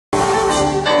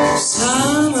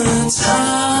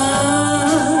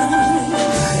Summertime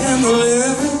and the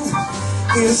living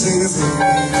is easy.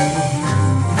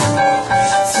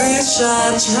 Fish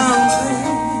are jumping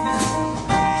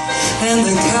and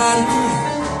the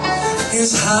cotton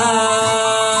is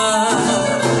high.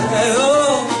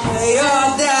 Oh, your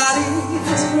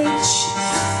daddy's rich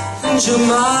and your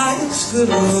mom's good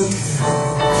looking.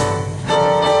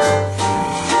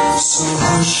 So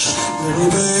hush,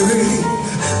 little baby,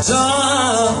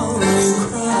 don't you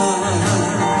cry.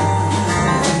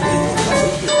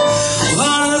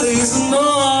 One of these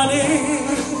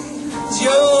mornings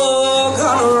you're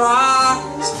gonna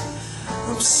rise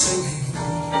up singing.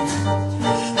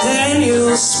 Then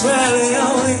you'll spread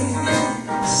your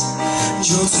wings,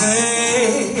 you'll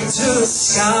take to the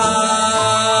sky.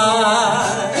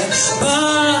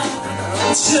 But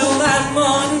until that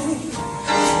morning,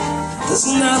 there's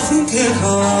nothing can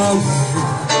harm you.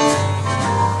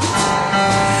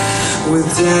 With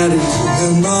daddy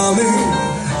and mommy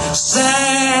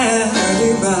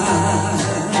standing by.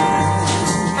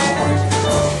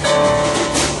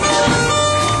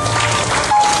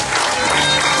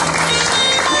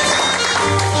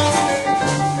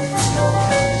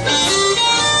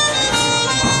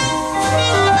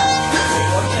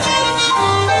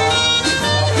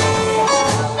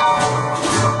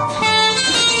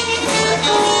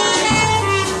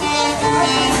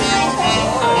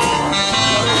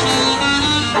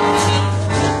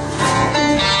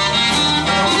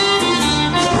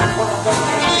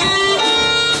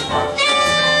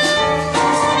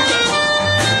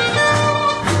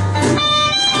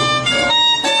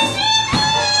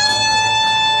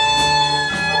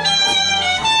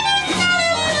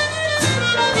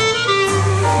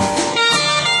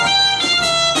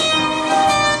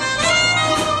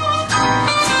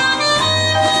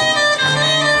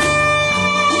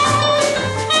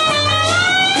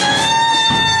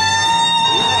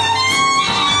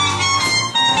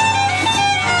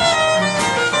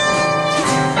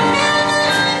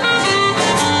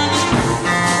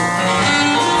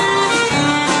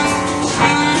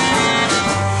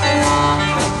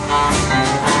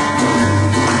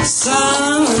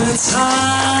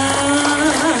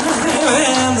 Summertime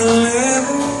and the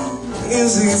living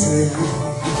is easy.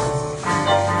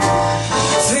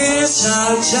 Fish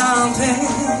are jumping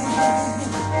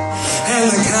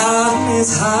and the cotton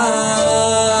is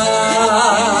high.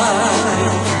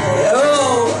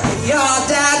 Oh, your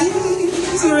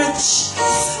daddy's rich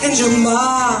and your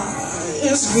mom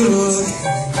is good looking.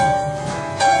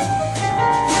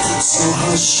 So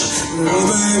hush, little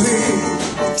baby,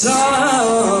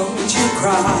 don't you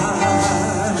cry.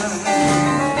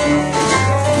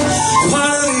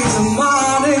 One of these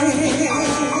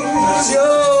mornings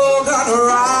you're gonna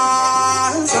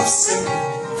rise up singing.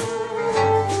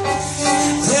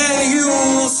 Then you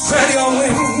spread your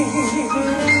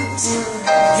wings,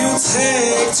 you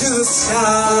take to the sky.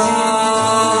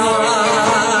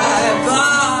 But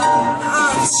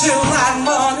until that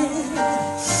morning,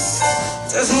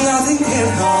 there's nothing can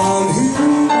harm you.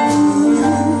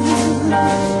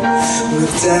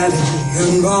 With daddy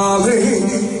and mommy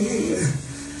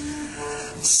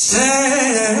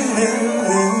stand